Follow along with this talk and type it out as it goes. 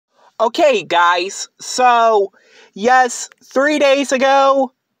Okay, guys, so, yes, 3 days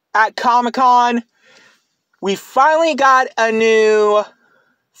ago at Comic-Con, we finally got a new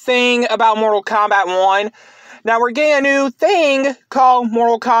thing about Mortal Kombat 1. Now, we're getting a new thing called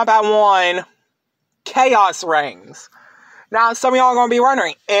Mortal Kombat 1 Chaos Rings. Now, some of y'all are going to be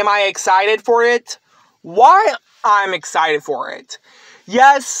wondering, am I excited for it? Why I'm excited for it?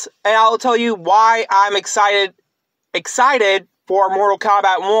 Yes, and I'll tell you why I'm excited for Mortal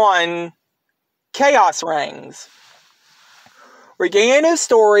Kombat 1 Chaos Rings. We're getting a new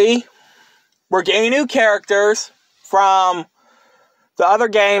story. We're getting new characters from the other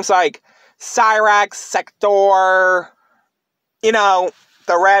games like Cyrax, Sector, the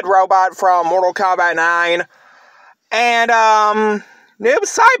red robot from Mortal Kombat 9, and Noob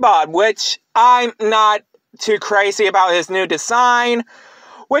Saibot, which I'm not too crazy about his new design,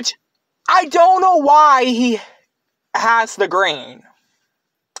 which I don't know why he has the green.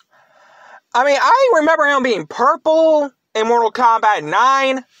 I mean, I remember him being purple in Mortal Kombat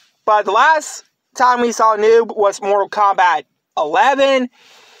 9, but the last time we saw Noob was Mortal Kombat 11.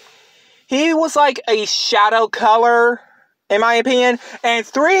 He was like a shadow color, in my opinion. And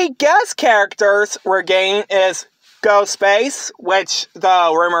 3 guest characters we're getting is Ghostface, which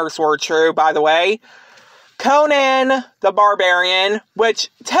the rumors were true, by the way. Conan the Barbarian, which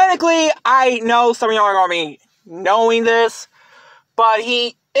technically I know some of y'all are going to be knowing this, but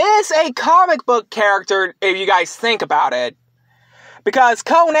he is a comic book character if you guys think about it. Because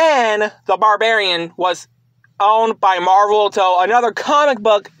Conan the Barbarian was owned by Marvel till another comic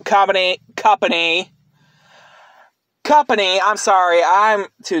book company, I'm sorry, I'm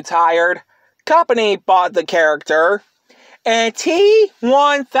too tired. Company bought the character. And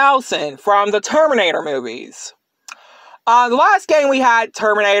T-1000 from the Terminator movies. The last game we had,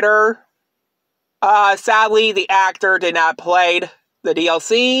 Terminator, sadly the actor did not play the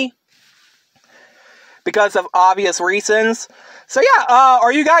DLC because of obvious reasons. So yeah,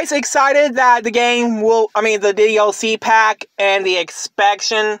 are you guys excited that the DLC pack and the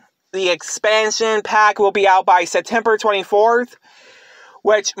expansion pack will be out by September 24th,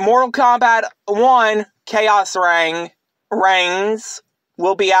 which Mortal Kombat 1 Chaos Rings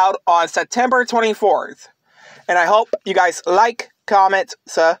will be out on September 24th. And I hope you guys like, comment,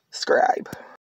 subscribe.